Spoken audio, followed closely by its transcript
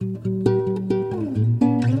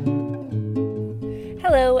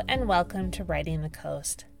Hello and welcome to Writing the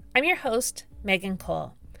Coast. I'm your host, Megan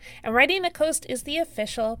Cole, and Writing the Coast is the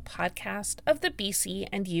official podcast of the BC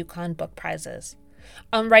and Yukon Book Prizes.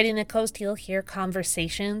 On Writing the Coast, you'll hear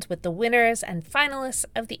conversations with the winners and finalists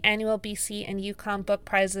of the annual BC and Yukon Book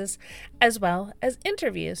Prizes, as well as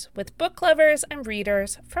interviews with book lovers and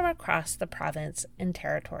readers from across the province and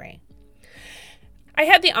territory. I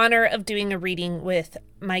had the honor of doing a reading with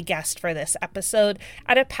my guest for this episode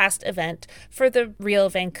at a past event for the Real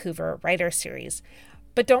Vancouver Writer Series.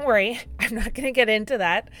 But don't worry, I'm not going to get into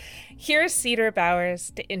that. Here's Cedar Bowers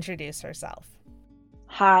to introduce herself.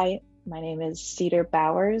 Hi, my name is Cedar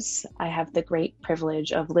Bowers. I have the great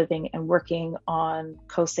privilege of living and working on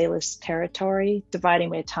Coast Salish territory, dividing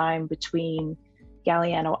my time between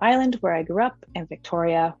Galiano Island, where I grew up, and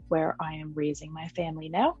Victoria, where I am raising my family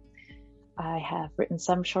now. I have written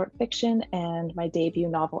some short fiction, and my debut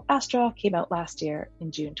novel, Astra, came out last year in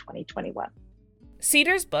June 2021.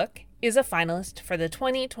 Cedar's book is a finalist for the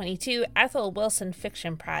 2022 Ethel Wilson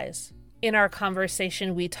Fiction Prize. In our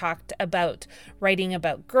conversation, we talked about writing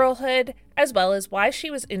about girlhood, as well as why she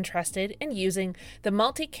was interested in using the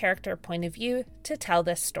multi-character point of view to tell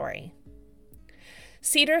this story.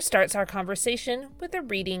 Cedar starts our conversation with a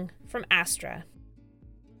reading from Astra.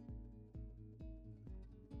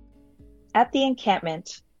 At the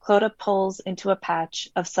encampment, Clodagh pulls into a patch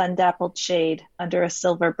of sun-dappled shade under a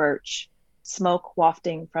silver birch, smoke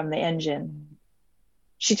wafting from the engine.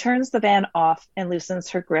 She turns the van off and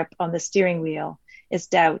loosens her grip on the steering wheel as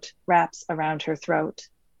doubt wraps around her throat.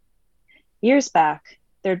 Years back,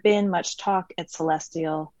 there'd been much talk at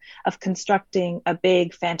Celestial of constructing a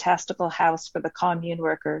big, fantastical house for the commune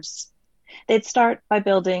workers. They'd start by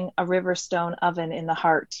building a river stone oven in the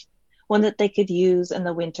heart, one that they could use in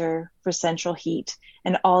the winter for central heat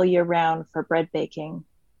and all year round for bread baking.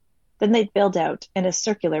 Then they'd build out in a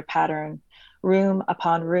circular pattern, room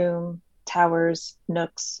upon room, towers,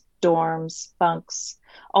 nooks, dorms, bunks,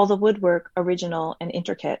 all the woodwork original and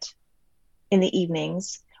intricate. In the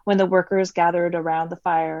evenings, when the workers gathered around the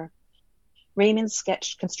fire, Raymond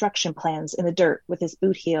sketched construction plans in the dirt with his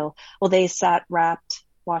boot heel while they sat wrapped,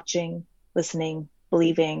 watching, listening,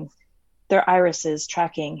 believing, their irises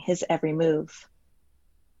tracking his every move.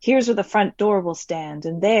 "Here's where the front door will stand,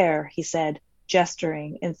 and there," he said,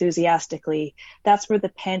 gesturing enthusiastically, "that's where the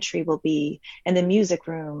pantry will be, and the music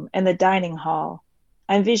room, and the dining hall.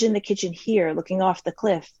 I envision the kitchen here, looking off the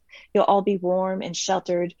cliff. You'll all be warm and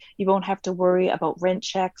sheltered. You won't have to worry about rent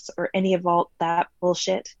checks or any of all that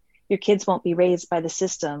bullshit. Your kids won't be raised by the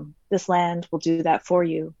system. This land will do that for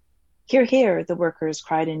you." "Hear, hear," the workers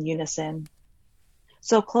cried in unison.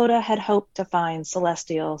 So Clodagh had hoped to find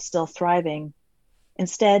Celestial still thriving.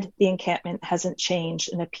 Instead, the encampment hasn't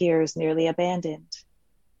changed and appears nearly abandoned.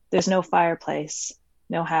 There's no fireplace,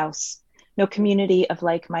 no house, no community of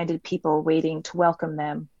like-minded people waiting to welcome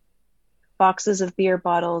them. Boxes of beer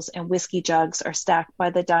bottles and whiskey jugs are stacked by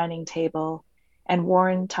the dining table, and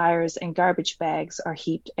worn tires and garbage bags are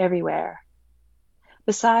heaped everywhere.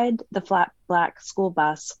 Beside the flat black school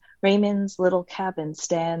bus, Raymond's little cabin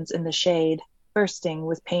stands in the shade, bursting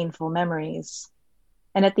with painful memories.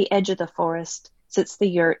 And at the edge of the forest sits the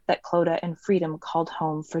yurt that Clodagh and Freedom called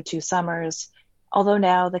home for 2 summers, although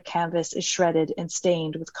now the canvas is shredded and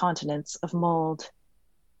stained with continents of mold.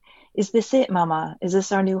 "Is this it, Mama? Is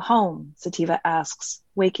this our new home?" Sativa asks,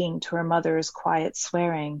 waking to her mother's quiet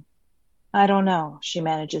swearing. "I don't know," she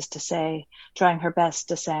manages to say, trying her best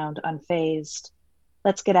to sound unfazed.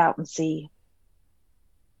 "Let's get out and see."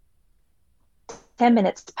 10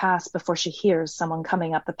 minutes pass before she hears someone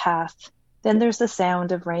coming up the path. Then there's the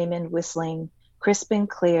sound of Raymond whistling, crisp and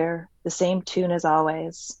clear, the same tune as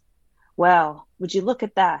always. "Well, would you look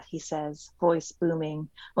at that," he says, voice booming,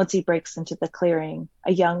 once he breaks into the clearing,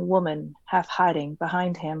 a young woman half hiding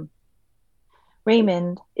behind him.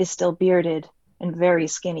 Raymond is still bearded and very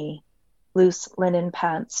skinny, loose linen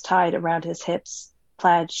pants tied around his hips,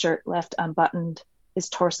 plaid shirt left unbuttoned, his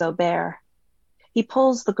torso bare. He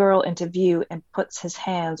pulls the girl into view and puts his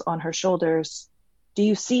hands on her shoulders. "Do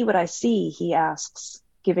you see what I see?" he asks,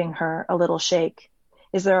 giving her a little shake.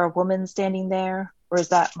 "Is there a woman standing there, or is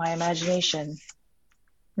that my imagination?"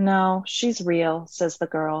 "No, she's real," says the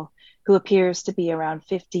girl, who appears to be around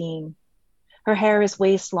 15. Her hair is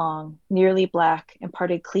waist-long, nearly black, and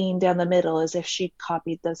parted clean down the middle as if she'd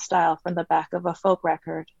copied the style from the back of a folk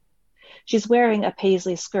record. She's wearing a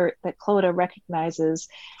paisley skirt that Clodagh recognizes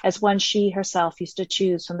as one she herself used to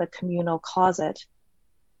choose from the communal closet.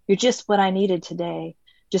 "You're just what I needed today,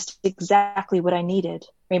 just exactly what I needed."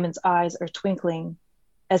 Raymond's eyes are twinkling,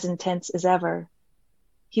 as intense as ever.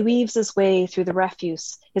 He weaves his way through the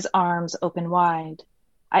refuse, his arms open wide.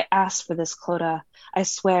 I asked for this, Clodagh. I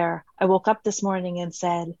swear, I woke up this morning and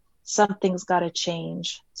said, something's gotta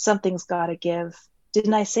change. Something's gotta give.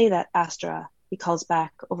 Didn't I say that, Astra? He calls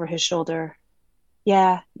back over his shoulder.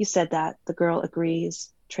 Yeah, you said that, the girl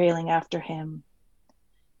agrees, trailing after him.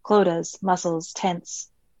 Clodagh's muscles tense.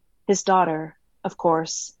 His daughter, of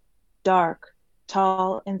course, dark,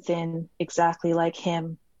 tall and thin, exactly like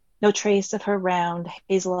him. No trace of her round,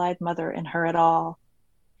 hazel-eyed mother in her at all.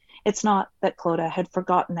 It's not that Clodagh had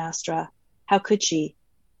forgotten Astra. How could she?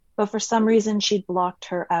 But for some reason she'd blocked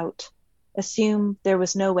her out, assumed there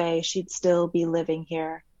was no way she'd still be living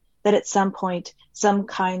here, that at some point some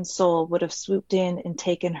kind soul would have swooped in and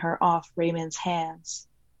taken her off Raymond's hands.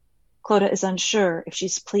 Clodagh is unsure if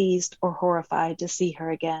she's pleased or horrified to see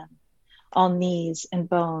her again, all knees and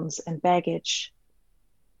bones and baggage.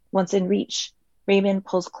 Once in reach, Raymond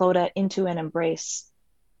pulls Clodagh into an embrace.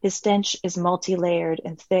 His stench is multi-layered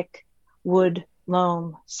and thick, wood,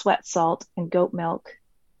 loam, sweat salt, and goat milk.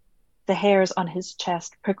 The hairs on his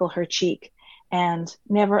chest prickle her cheek, and,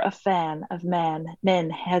 never a fan of men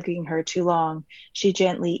hugging her too long, she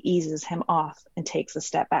gently eases him off and takes a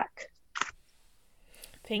step back.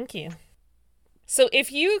 Thank you. So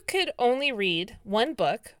if you could only read one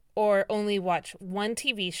book or only watch one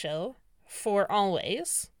TV show for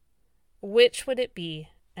always, which would it be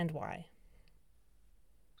and why?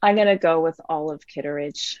 I'm going to go with Olive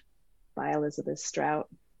Kitteridge by Elizabeth Strout.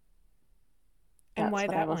 And why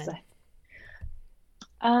that one?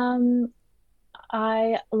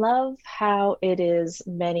 I love how it is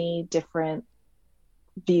many different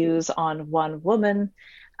views on one woman.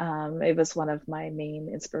 It was one of my main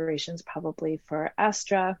inspirations probably for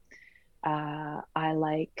Astra. I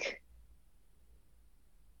like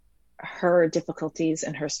her difficulties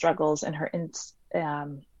and her struggles and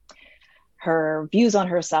her views on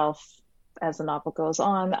herself as the novel goes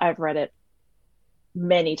on. I've read it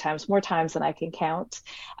many times, more times than I can count.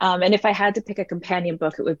 And if I had to pick a companion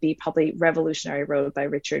book, it would be probably Revolutionary Road by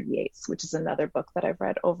Richard Yates, which is another book that I've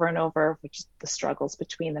read over and over, which is the struggles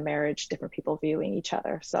between the marriage, different people viewing each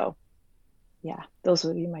other. So yeah, those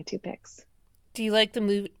would be my two picks. Do you like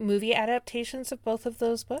the movie adaptations of both of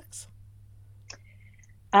those books?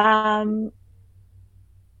 I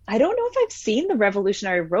don't know if I've seen the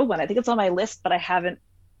Revolutionary Road one. I think it's on my list, but I haven't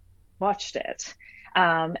watched it.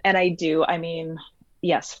 And I do. I mean,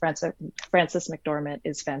 yes, Frances McDormand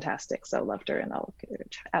is fantastic. So loved her in Olive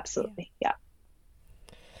Kitteridge. Absolutely. Yeah.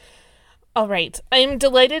 All right. I'm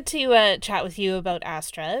delighted to chat with you about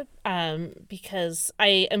Astra because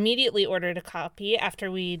I immediately ordered a copy after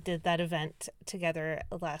we did that event together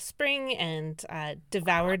last spring and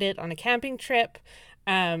devoured it on a camping trip.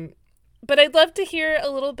 But I'd love to hear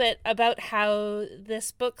a little bit about how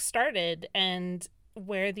this book started and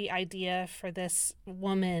where the idea for this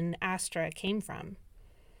woman, Astra, came from.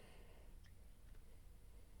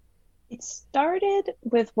 It started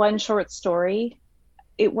with one short story.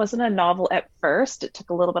 It wasn't a novel at first. It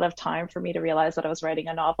took a little bit of time for me to realize that I was writing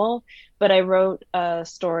a novel, but I wrote a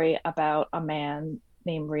story about a man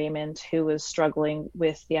named Raymond who was struggling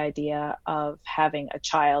with the idea of having a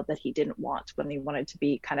child that he didn't want when he wanted to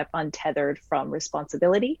be kind of untethered from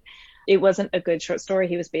responsibility. It wasn't a good short story.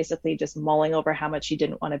 He was basically just mulling over how much he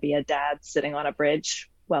didn't want to be a dad sitting on a bridge.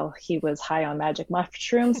 Well, he was high on magic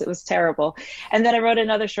mushrooms. It was terrible. And then I wrote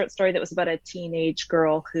another short story that was about a teenage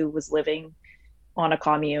girl who was living on a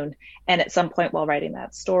commune. And at some point while writing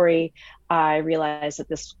that story, I realized that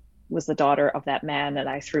this was the daughter of that man. And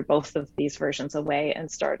I threw both of these versions away and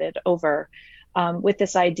started over with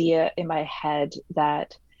this idea in my head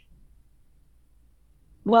that,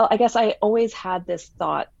 well, I guess I always had this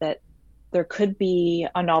thought that there could be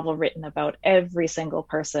a novel written about every single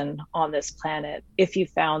person on this planet if you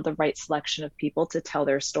found the right selection of people to tell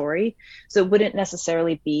their story. So it wouldn't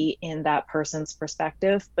necessarily be in that person's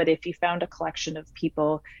perspective, but if you found a collection of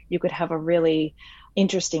people, you could have a really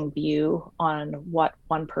interesting view on what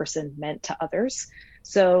one person meant to others.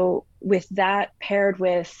 So with that paired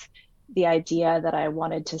with the idea that I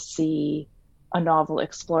wanted to see a novel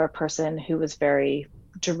explore a person who was very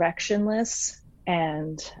directionless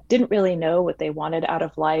and didn't really know what they wanted out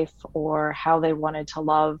of life or how they wanted to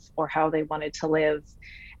love or how they wanted to live,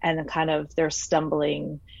 and then kind of their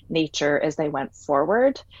stumbling nature as they went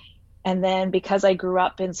forward. And then because I grew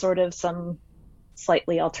up in sort of some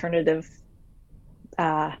slightly alternative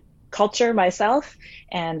culture myself,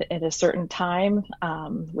 and at a certain time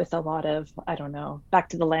with a lot of, I don't know, back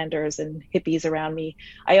to the landers and hippies around me,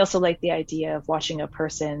 I also like the idea of watching a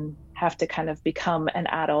person have to kind of become an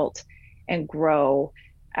adult and grow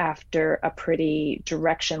after a pretty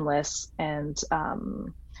directionless and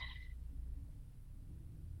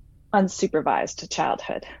unsupervised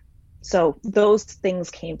childhood. So those things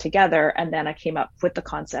came together, and then I came up with the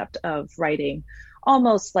concept of writing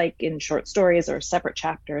almost like in short stories or separate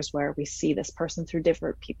chapters where we see this person through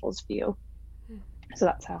different people's view. So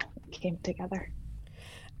that's how it came together.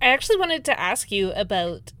 I actually wanted to ask you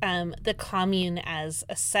about the commune as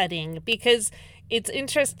a setting because it's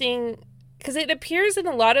interesting because it appears in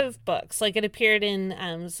a lot of books. Like it appeared in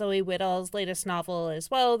Zoe Whittall's latest novel as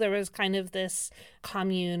well. There was kind of this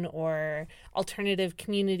commune or alternative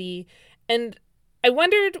community. And I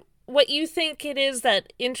wondered what you think it is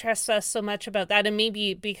that interests us so much about that. And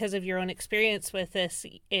maybe because of your own experience with this,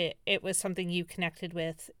 it was something you connected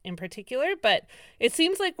with in particular. But it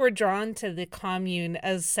seems like we're drawn to the commune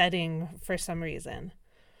as setting for some reason.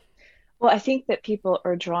 Well, I think that people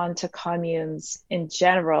are drawn to communes in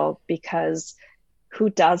general because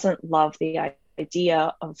who doesn't love the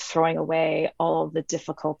idea of throwing away all of the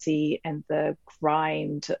difficulty and the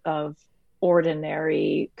grind of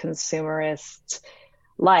ordinary consumerist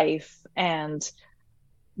life and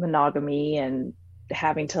monogamy and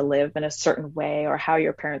having to live in a certain way or how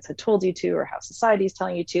your parents had told you to or how society is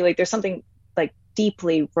telling you to. Like there's something like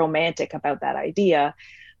deeply romantic about that idea.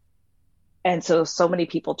 And so many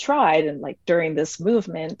people tried, and like during this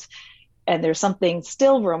movement, and there's something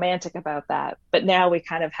still romantic about that. But now we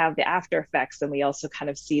kind of have the after effects, and we also kind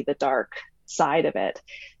of see the dark side of it.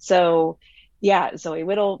 So yeah, Zoe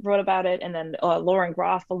Whittall wrote about it, and then Lauren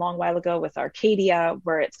Groff a long while ago with Arcadia,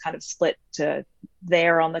 where it's kind of split to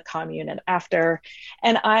there on the commune and after.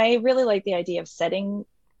 And I really like the idea of setting,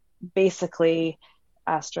 basically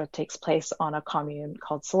Astra takes place on a commune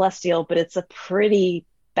called Celestial, but it's a pretty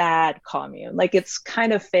bad commune. Like it's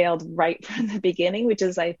kind of failed right from the beginning, which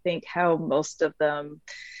is I think how most of them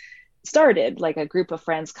started, like a group of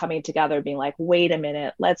friends coming together being like, wait a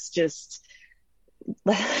minute, let's just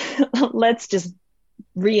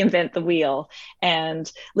reinvent the wheel and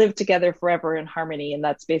live together forever in harmony. And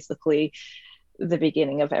that's basically the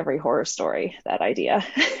beginning of every horror story, that idea.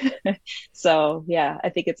 So yeah,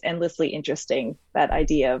 I think it's endlessly interesting, that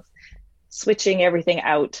idea of switching everything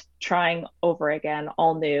out, trying over again,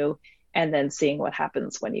 all new, and then seeing what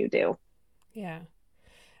happens when you do. Yeah.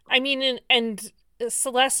 I mean, and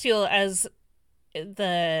Celestial as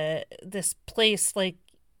this place, like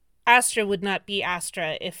Astra would not be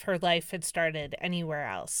Astra if her life had started anywhere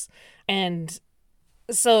else. And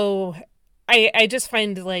so I just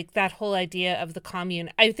find like that whole idea of the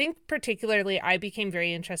commune. I think particularly I became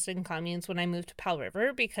very interested in communes when I moved to Powell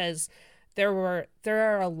River because there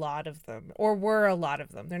are a lot of them, or were a lot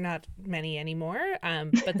of them. They're not many anymore.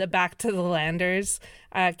 But the Back to the Landers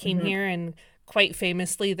came here, and quite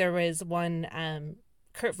famously there was one.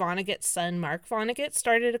 Kurt Vonnegut's son, Mark Vonnegut,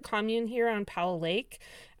 started a commune here on Powell Lake,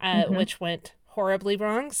 which went horribly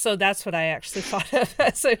wrong. So that's what I actually thought of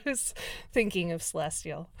as I was thinking of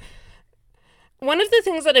Celestial. One of the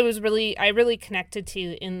things that I really connected to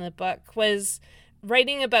in the book was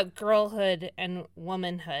writing about girlhood and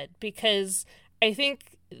womanhood, because I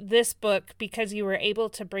think this book, because you were able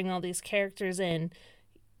to bring all these characters in,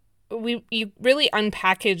 you really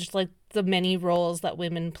unpackaged like the many roles that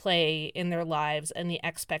women play in their lives and the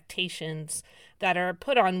expectations that are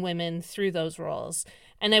put on women through those roles.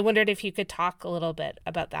 And I wondered if you could talk a little bit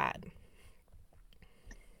about that.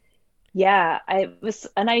 Yeah, it was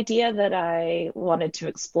an idea that I wanted to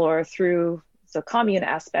explore through the commune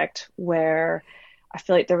aspect, where I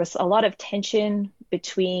feel like there was a lot of tension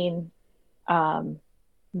between men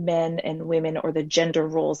and women, or the gender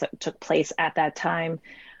roles that took place at that time,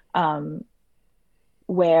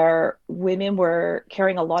 where women were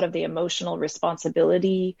carrying a lot of the emotional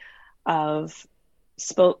responsibility of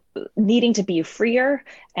needing to be freer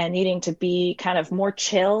and needing to be kind of more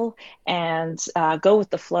chill and go with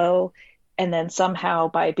the flow. And then somehow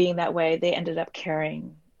by being that way, they ended up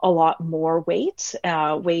carrying a lot more weight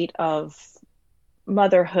of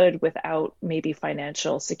motherhood without maybe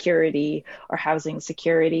financial security or housing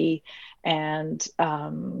security. And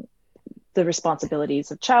the responsibilities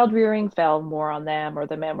of child rearing fell more on them, or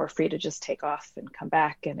the men were free to just take off and come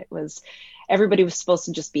back. And everybody was supposed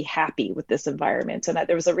to just be happy with this environment. And that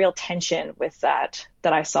there was a real tension with that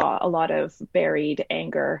I saw, a lot of buried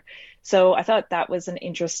anger. So I thought that was an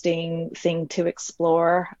interesting thing to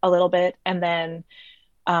explore a little bit. And then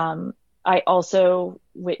I also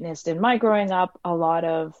witnessed in my growing up a lot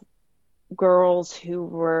of girls who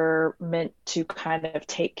were meant to kind of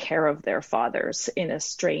take care of their fathers in a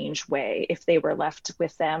strange way if they were left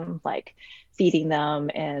with them, like feeding them,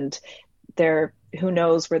 and who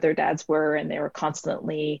knows where their dads were, and they were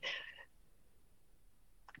constantly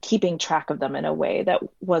keeping track of them in a way that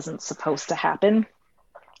wasn't supposed to happen.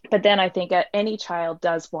 But then I think any child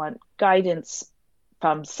does want guidance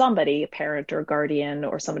from somebody, a parent or guardian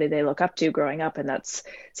or somebody they look up to growing up. And that's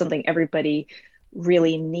something everybody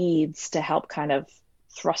really needs to help kind of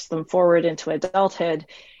thrust them forward into adulthood.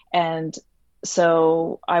 And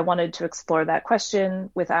so I wanted to explore that question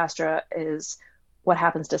with Astra is what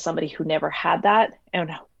happens to somebody who never had that,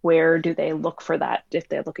 and where do they look for that if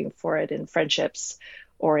they're looking for it in friendships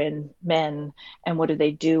or in men, and what do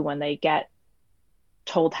they do when they get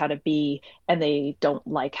told how to be and they don't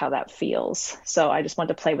like how that feels. So I just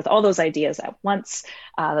wanted to play with all those ideas at once.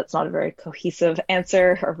 That's not a very cohesive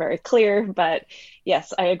answer or very clear, but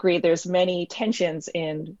yes, I agree. There's many tensions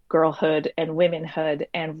in girlhood and womanhood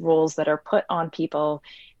and roles that are put on people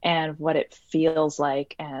and what it feels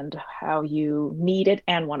like and how you need it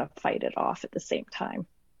and want to fight it off at the same time.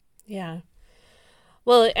 Yeah.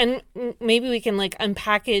 Well, and maybe we can like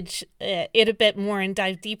unpackage it a bit more and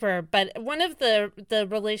dive deeper. But one of the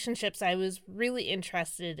relationships I was really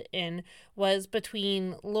interested in was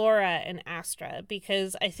between Laura and Astra,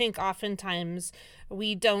 because I think oftentimes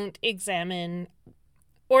we don't examine,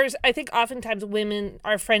 or I think oftentimes women,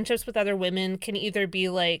 our friendships with other women can either be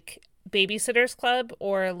like Babysitters Club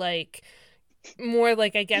or like more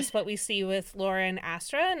like I guess what we see with Laura and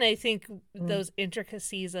Astra. And I think Mm. those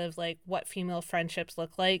intricacies of like what female friendships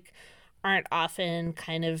look like aren't often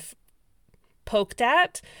kind of poked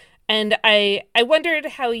at. And I wondered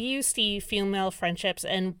how you see female friendships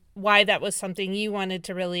and why that was something you wanted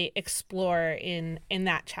to really explore in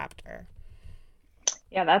that chapter.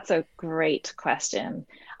 Yeah, that's a great question.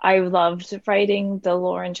 I loved writing the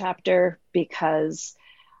Lauren chapter because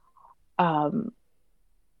um,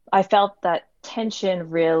 I felt that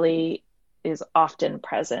tension really is often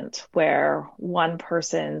present where one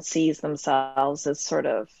person sees themselves as sort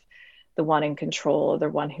of the one in control, the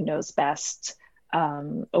one who knows best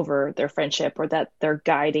over their friendship, or that they're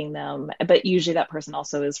guiding them. But usually that person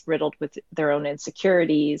also is riddled with their own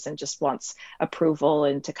insecurities and just wants approval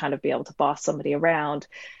and to kind of be able to boss somebody around.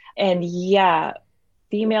 And yeah,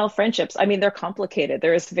 female friendships, I mean, they're complicated.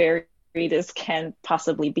 They're as varied as can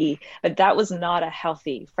possibly be. But that was not a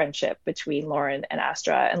healthy friendship between Lauren and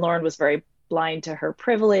Astra. And Lauren was very blind to her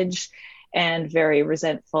privilege and very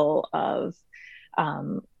resentful of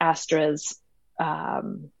Astra's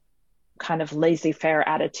kind of laissez-faire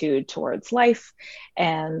attitude towards life.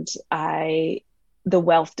 And the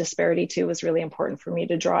wealth disparity too was really important for me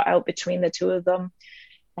to draw out between the two of them.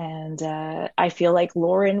 And I feel like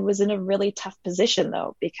Lauren was in a really tough position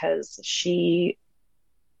though, because she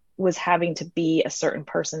was having to be a certain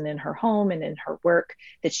person in her home and in her work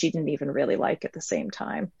that she didn't even really like at the same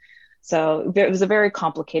time. So it was a very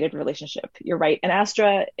complicated relationship. You're right. And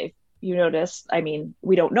Astra, if you notice, I mean,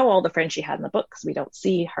 we don't know all the friends she had in the book because we don't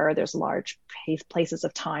see her. There's large places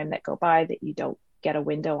of time that go by that you don't get a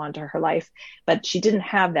window onto her life, but she didn't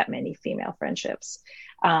have that many female friendships.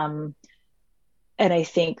 Um, and I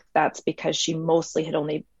think that's because she mostly had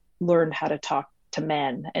only learned how to talk to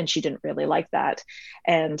men and she didn't really like that.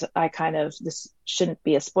 And I kind of, this shouldn't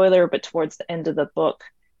be a spoiler, but towards the end of the book,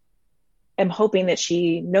 am hoping that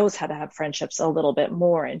she knows how to have friendships a little bit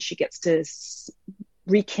more and she gets to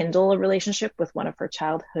rekindle a relationship with one of her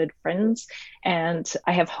childhood friends. And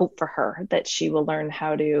I have hope for her that she will learn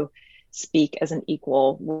how to speak as an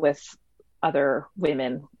equal with other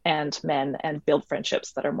women and men and build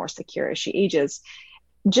friendships that are more secure as she ages.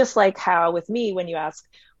 Just like how with me, when you ask,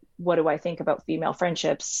 what do I think about female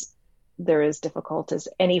friendships? They're as difficult as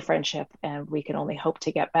any friendship, and we can only hope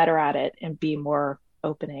to get better at it and be more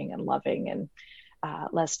opening and loving and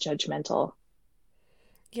less judgmental.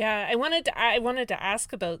 Yeah, I wanted to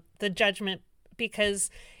ask about the judgment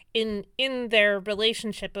because in their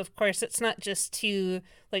relationship, of course, it's not just two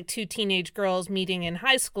teenage girls meeting in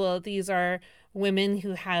high school. These are women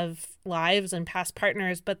who have lives and past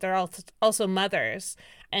partners, but they're also mothers.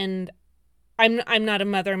 And I'm not a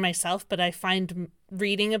mother myself, but I find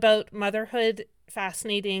reading about motherhood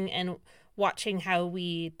fascinating and watching how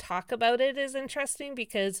we talk about it is interesting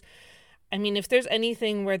because I mean, if there's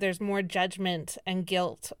anything where there's more judgment and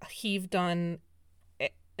guilt heaved on,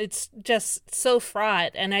 it's just so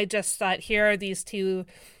fraught. And I just thought, here are these two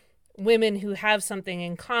women who have something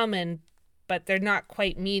in common, but they're not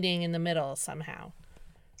quite meeting in the middle somehow.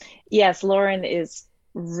 Yes, Lauren is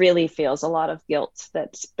really feels a lot of guilt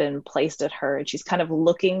that's been placed at her and she's kind of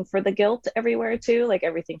looking for the guilt everywhere too, like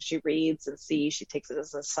everything she reads and sees she takes it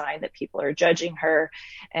as a sign that people are judging her,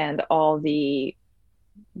 and all the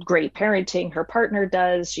great parenting her partner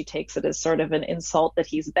does, she takes it as sort of an insult that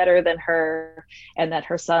he's better than her and that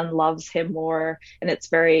her son loves him more, and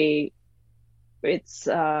it's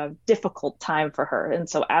a difficult time for her. And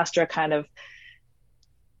so Astra kind of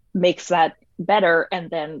makes that better and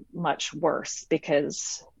then much worse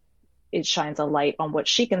because it shines a light on what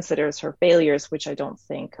she considers her failures, which I don't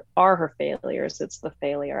think are her failures. It's the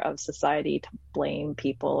failure of society to blame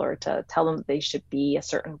people or to tell them that they should be a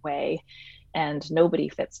certain way. And nobody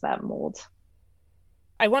fits that mold.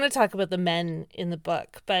 I want to talk about the men in the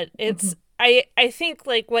book, but Mm-hmm. I think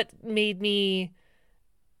like what made me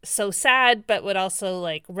so sad, but what also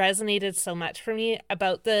like resonated so much for me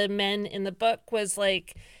about the men in the book was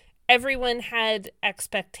like everyone had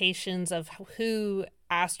expectations of who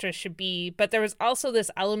Astra should be, but there was also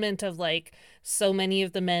this element of like so many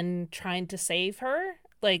of the men trying to save her,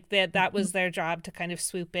 like that Mm-hmm. was their job to kind of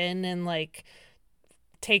swoop in and like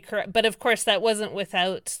take her, but of course that wasn't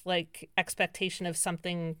without like expectation of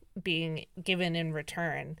something being given in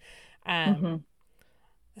return. Mm-hmm.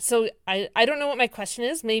 So I don't know what my question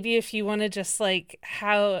is. Maybe if you want to just like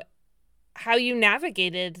how you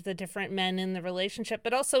navigated the different men in the relationship,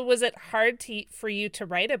 but also was it hard for you to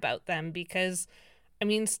write about them? Because I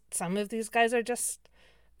mean, some of these guys are just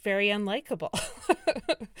very unlikable.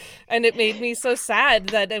 And it made me so sad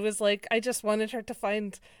that it was like I just wanted her to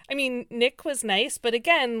find, I mean, Nick was nice, but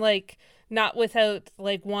again, like not without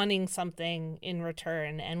like wanting something in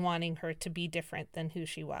return and wanting her to be different than who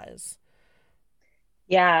she was.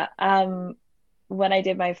 Yeah. When I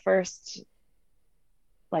did my first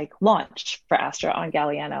like launch for Astra on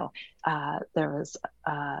Galliano, there was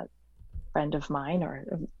a friend of mine or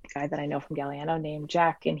a guy that I know from Galliano named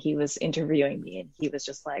Jack, and he was interviewing me, and he was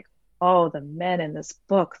just like, "Oh, the men in this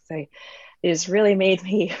book, they it just really made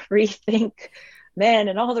me rethink men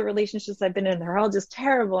and all the relationships I've been in. They're all just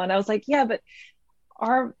terrible." And I was like, "Yeah, but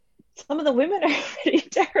are some of the women are pretty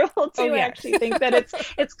terrible Oh too. I yeah. actually think that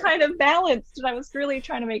it's kind of balanced." And I was really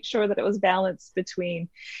trying to make sure that it was balanced between.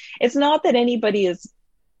 It's not that anybody is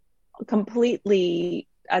completely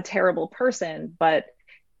a terrible person, but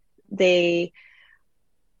they,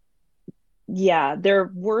 yeah, their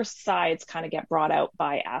worst sides kind of get brought out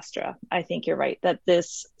by Astra. I think you're right that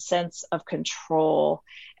this sense of control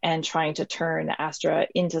and trying to turn Astra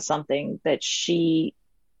into something that she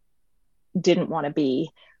didn't want to be.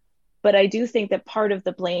 But I do think that part of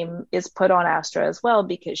the blame is put on Astra as well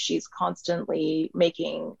because she's constantly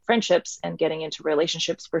making friendships and getting into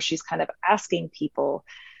relationships where she's kind of asking people,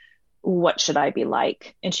 what should I be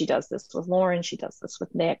like? And she does this with Lauren. She does this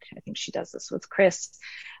with Nick. I think she does this with Chris.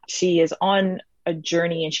 She is on a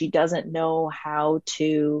journey and she doesn't know how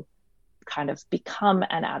to kind of become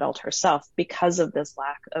an adult herself because of this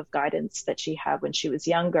lack of guidance that she had when she was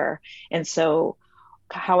younger. And so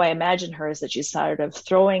how I imagine her is that she's sort of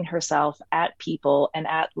throwing herself at people and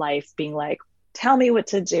at life, being like, tell me what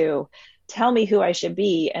to do, tell me who I should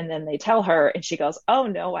be. And then they tell her, and she goes, oh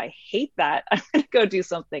no, I hate that. I'm going to go do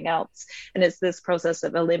something else. And it's this process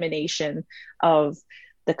of elimination of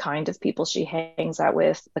the kind of people she hangs out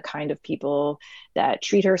with, the kind of people that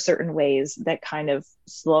treat her certain ways that kind of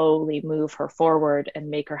slowly move her forward and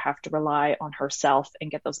make her have to rely on herself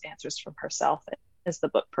and get those answers from herself as the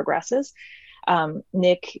book progresses.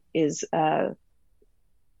 Nick is a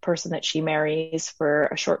person that she marries for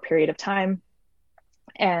a short period of time.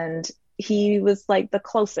 And he was like the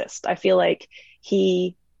closest. I feel like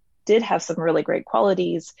he did have some really great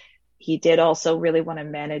qualities. He did also really want to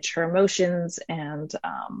manage her emotions and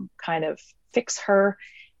kind of fix her.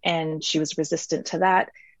 And she was resistant to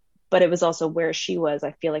that. But it was also where she was.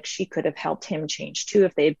 I feel like she could have helped him change too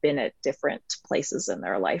if they'd been at different places in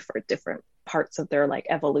their life or different parts of their like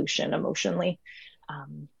evolution emotionally.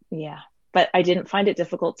 Yeah, but I didn't find it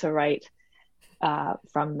difficult to write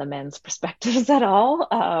from the men's perspectives at all.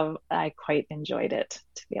 I quite enjoyed it,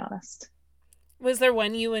 to be honest. Was there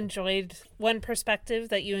one you enjoyed, one perspective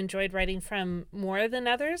that you enjoyed writing from more than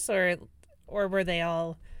others, or were they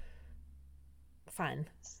all fun?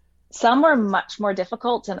 Some were much more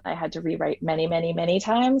difficult, and I had to rewrite many, many, many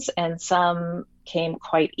times, and some came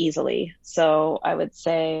quite easily. So I would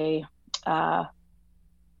say uh,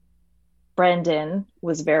 Brendan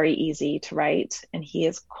was very easy to write, and he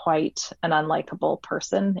is quite an unlikable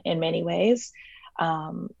person in many ways.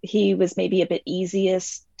 He was maybe a bit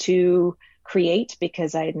easiest to create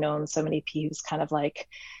because I had known so many people. He was kind of like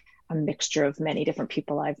a mixture of many different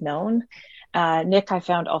people I've known. Nick, I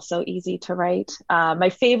found also easy to write. My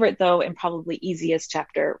favorite, though, and probably easiest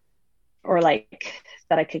chapter, or like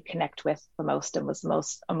that I could connect with the most and was the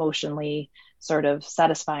most emotionally sort of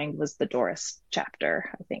satisfying, was the Doris chapter,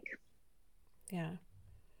 I think. Yeah.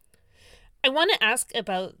 I want to ask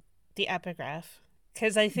about the epigraph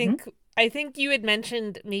because I Mm-hmm. think I think you had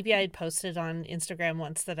mentioned, maybe I had posted on Instagram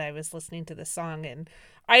once that I was listening to the song, and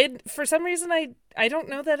for some reason, I don't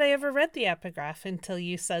know that I ever read the epigraph until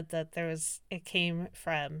you said that it came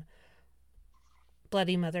from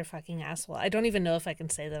bloody motherfucking asshole. I don't even know if I can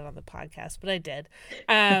say that on the podcast, but I did.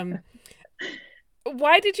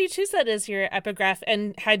 Why did you choose that as your epigraph?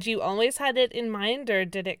 And had you always had it in mind, or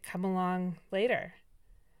did it come along later?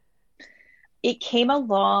 It came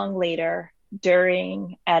along later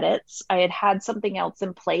during edits. I had something else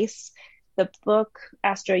in place. The book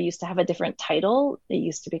Astra used to have a different title. It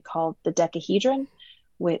used to be called The Decahedron,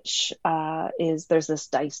 which is there's this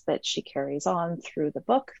dice that she carries on through the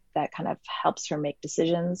book that kind of helps her make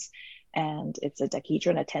decisions. And it's a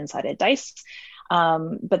decahedron, a 10-sided dice.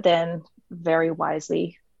 But then, very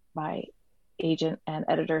wisely, my agent and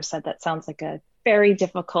editor said that sounds like a very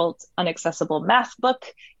difficult, inaccessible math book.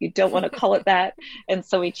 You don't want to call it that. And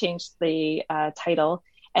so we changed the title.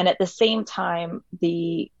 And at the same time,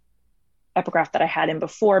 the epigraph that I had in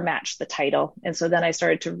before matched the title. And so then I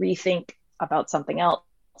started to rethink about something else.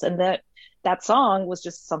 And that song was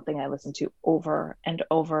just something I listened to over and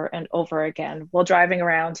over and over again while driving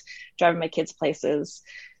my kids places.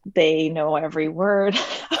 They know every word.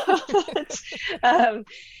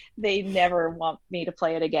 They never want me to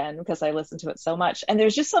play it again because I listen to it so much. And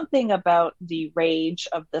there's just something about the rage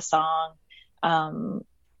of the song,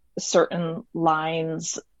 certain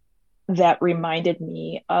lines that reminded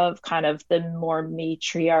me of kind of the more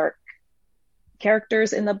matriarch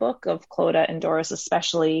characters in the book, of Clodagh and Doris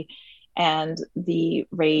especially, and the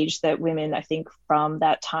rage that women, I think, from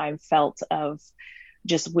that time felt of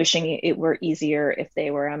just wishing it were easier if they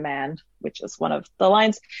were a man, which is one of the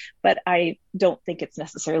lines. But I don't think it's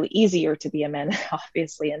necessarily easier to be a man,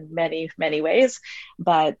 obviously, in many, many ways.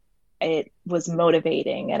 But it was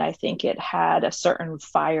motivating, and I think it had a certain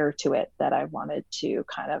fire to it that I wanted to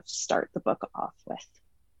kind of start the book off with.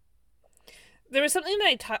 There was something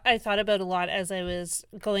that I thought about a lot as I was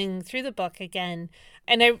going through the book again,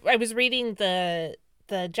 and I was reading the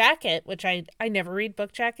jacket, which I never read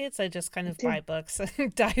book jackets. I just kind of buy books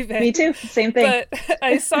and dive in. Me too. Same thing. But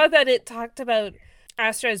I saw that it talked about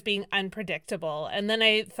Astra as being unpredictable, and then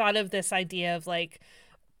I thought of this idea of like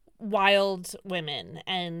wild women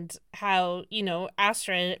and how,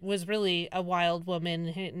 Astra was really a wild woman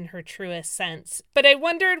in her truest sense. But I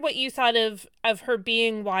wondered what you thought of her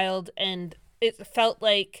being wild, and it felt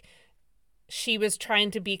like she was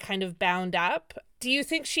trying to be kind of bound up. Do you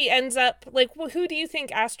think she ends up, like, who do you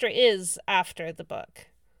think Astra is after the book?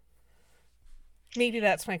 Maybe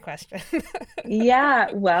that's my question.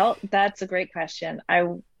 Yeah, well, that's a great question.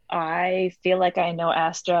 I feel like I know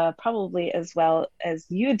Astra probably as well as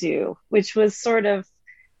you do, which was sort of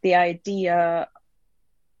the idea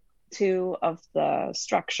too of the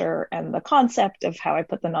structure and the concept of how I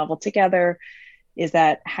put the novel together, is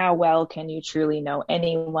that how well can you truly know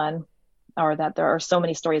anyone, or that there are so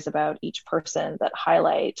many stories about each person that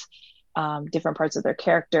highlight different parts of their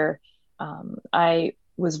character. I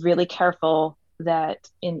was really careful that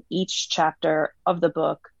in each chapter of the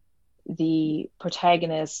book, the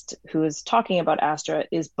protagonist who is talking about Astra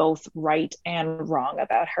is both right and wrong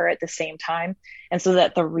about her at the same time. And so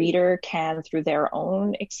that the reader can, through their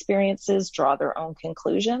own experiences, draw their own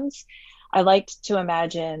conclusions. I liked to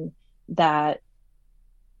imagine that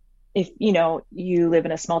if, you live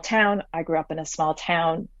in a small town, I grew up in a small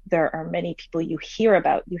town, there are many people you hear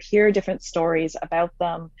about. You hear different stories about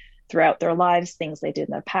them throughout their lives, things they did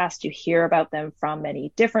in the past. You hear about them from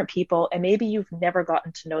many different people, and maybe you've never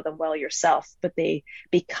gotten to know them well yourself, but they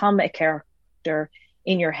become a character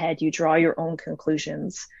in your head. You draw your own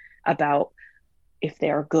conclusions about if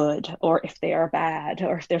they are good or if they are bad,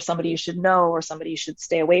 or if there's somebody you should know or somebody you should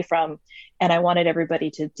stay away from. And I wanted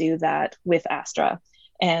everybody to do that with Astra.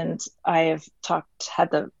 And I have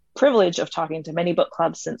had the privilege of talking to many book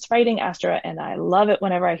clubs since writing Astra, and I love it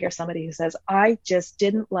whenever I hear somebody who says, I just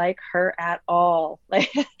didn't like her at all.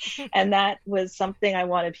 And that was something I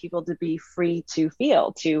wanted people to be free to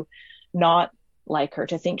feel, to not like her,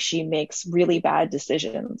 to think she makes really bad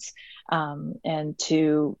decisions, and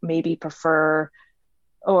to maybe prefer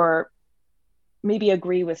or maybe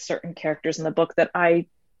agree with certain characters in the book that I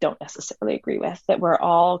don't necessarily agree with, that we're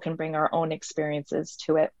all can bring our own experiences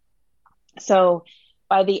to it. So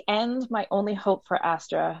by the end, my only hope for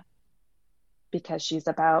Astra, because she's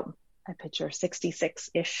about, I picture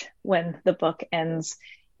 66-ish when the book ends,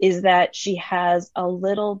 is that she has a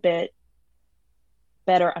little bit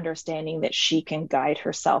better understanding that she can guide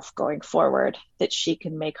herself going forward, that she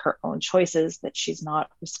can make her own choices, that she's not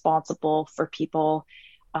responsible for people,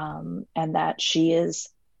 and that she is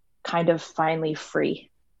kind of finally free.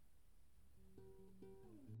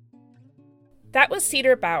 That was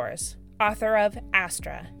Cedar Bowers, author of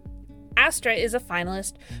Astra. Astra is a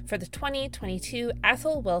finalist for the 2022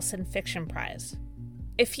 Ethel Wilson Fiction Prize.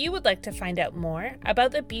 If you would like to find out more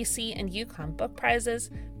about the BC and Yukon Book Prizes,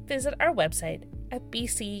 visit our website at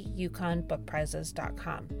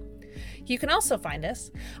bcyukonbookprizes.com. You can also find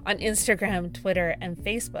us on Instagram, Twitter, and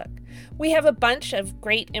Facebook. We have a bunch of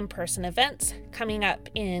great in-person events coming up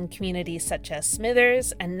in communities such as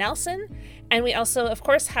Smithers and Nelson, and we also, of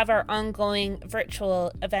course, have our ongoing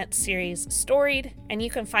virtual event series, Storied, and you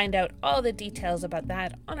can find out all the details about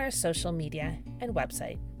that on our social media and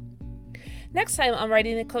website. Next time on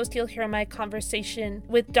Writing the Coast, you'll hear my conversation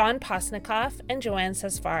with Don Posnikoff and Joanne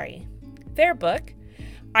Sesfari. Their book,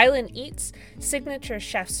 Island Eats, Signature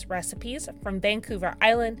Chef's Recipes from Vancouver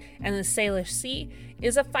Island and the Salish Sea,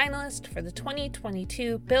 is a finalist for the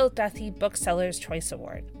 2022 Bill Duthie Booksellers' Choice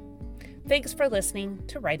Award. Thanks for listening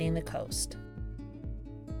to Writing the Coast.